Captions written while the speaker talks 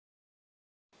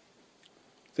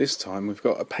This time we've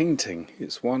got a painting.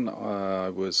 It's one I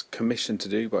was commissioned to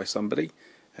do by somebody,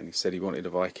 and he said he wanted a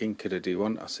Viking. Could I do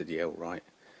one? I said, yeah, all right.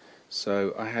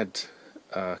 So I had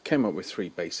came up with three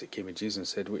basic images and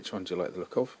said, which one do you like the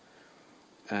look of?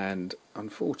 And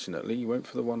unfortunately he went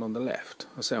for the one on the left.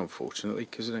 I say unfortunately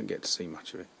because I don't get to see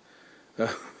much of it.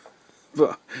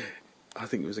 But I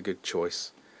think it was a good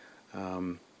choice.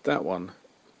 That one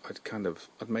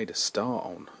I'd made a start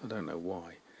on. I don't know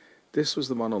why. This was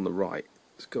the one on the right.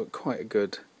 It's got quite a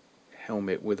good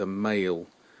helmet with a male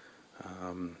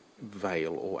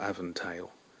veil or aventail,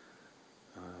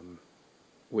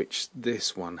 which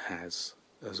this one has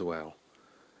as well.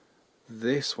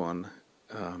 This one,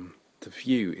 the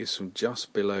view is from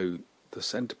just below the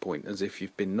centre point, as if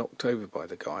you've been knocked over by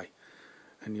the guy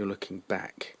and you're looking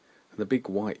back. And the big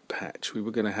white patch, we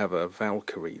were going to have a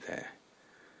Valkyrie there,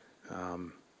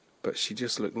 but she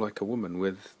just looked like a woman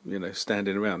with,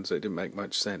 standing around, so it didn't make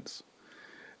much sense.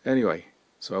 Anyway,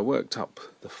 so I worked up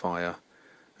the fire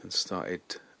and started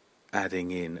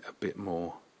adding in a bit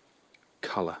more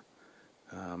colour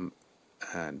and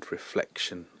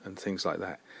reflection and things like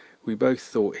that. We both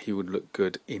thought he would look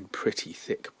good in pretty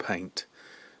thick paint,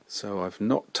 so I've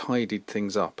not tidied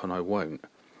things up, and I won't.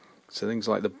 So things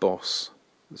like the boss,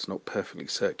 it's not perfectly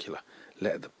circular.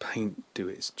 Let the paint do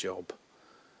its job.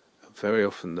 Very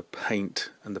often the paint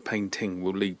and the painting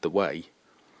will lead the way,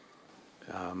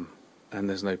 and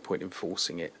there's no point in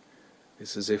forcing it.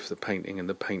 It's as if the painting and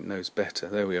the paint knows better.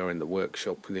 There we are in the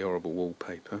workshop with the horrible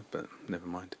wallpaper, but never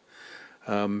mind.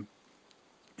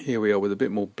 Here we are with a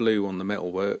bit more blue on the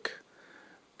metalwork.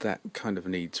 That kind of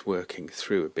needs working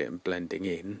through a bit and blending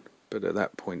in, but at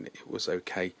that point it was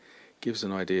okay. Gives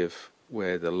an idea of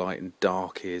where the light and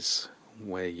dark is,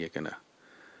 where you're gonna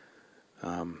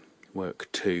work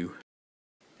to.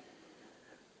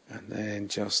 And then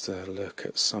just a look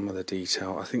at some of the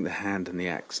detail. I think the hand and the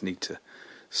axe need to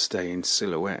stay in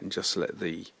silhouette and just let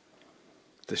the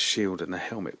shield and the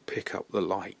helmet pick up the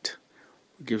light.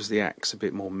 It gives the axe a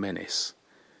bit more menace.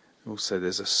 Also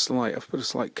there's I've put a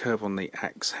slight curve on the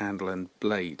axe handle and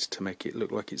blade to make it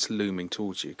look like it's looming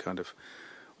towards you, kind of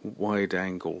wide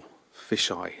angle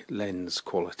fisheye lens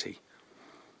quality,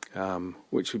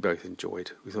 which we both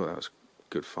enjoyed. We thought that was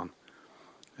good fun.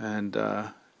 And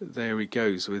there he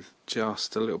goes with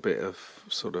just a little bit of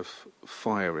sort of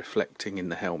fire reflecting in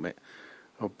the helmet.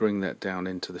 I'll bring that down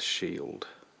into the shield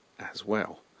as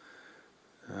well.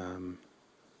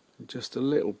 Just a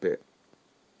little bit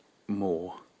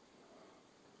more.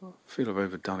 I feel I've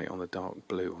overdone it on the dark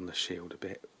blue on the shield a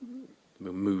bit.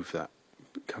 We'll move that,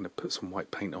 kind of put some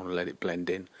white paint on and let it blend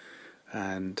in,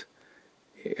 and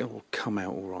it'll come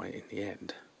out alright in the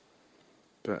end.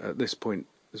 But at this point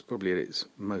it's probably at its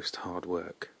most hard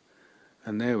work.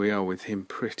 And there we are with him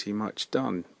pretty much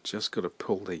done. Just got to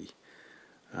pull the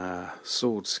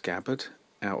sword scabbard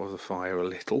out of the fire a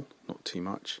little, not too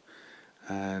much,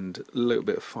 and a little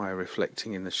bit of fire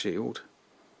reflecting in the shield,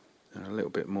 and a little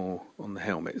bit more on the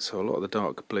helmet. So a lot of the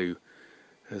dark blue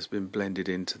has been blended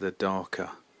into the darker.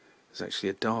 There's actually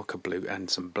a darker blue and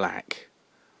some black,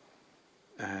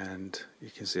 and you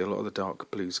can see a lot of the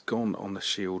dark blue's gone on the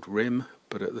shield rim,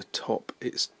 but at the top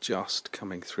it's just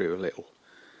coming through a little.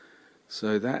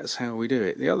 So that's how we do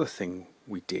it. The other thing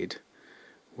we did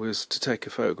was to take a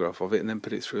photograph of it and then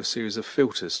put it through a series of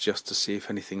filters just to see if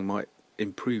anything might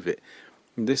improve it.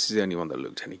 And this is the only one that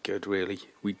looked any good, really.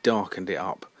 We darkened it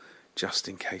up just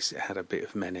in case it had a bit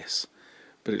of menace,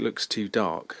 but it looks too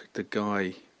dark. The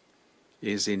guy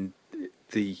is in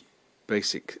the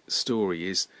basic story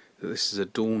is that this is a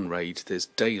dawn raid. There's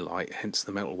daylight, hence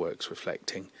the metalwork's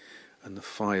reflecting, and the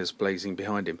fire's blazing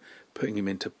behind him, putting him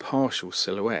into partial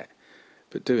silhouette.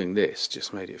 But doing this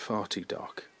just made it far too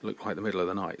dark. It looked like the middle of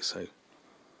the night, so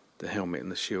the helmet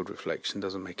and the shield reflection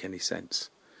doesn't make any sense.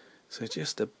 So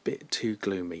just a bit too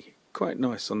gloomy. Quite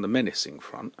nice on the menacing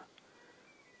front,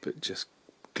 but just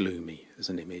gloomy as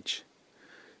an image.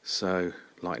 So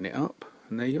lighten it up,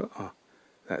 and there you are.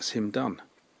 That's him done.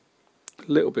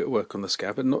 A little bit of work on the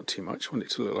scabbard, not too much. I want it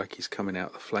to look like he's coming out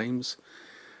of the flames.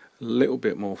 A little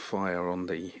bit more fire on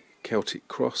the Celtic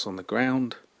cross on the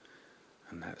ground,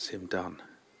 and that's him done.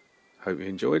 Hope you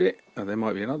enjoyed it, and there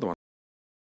might be another one.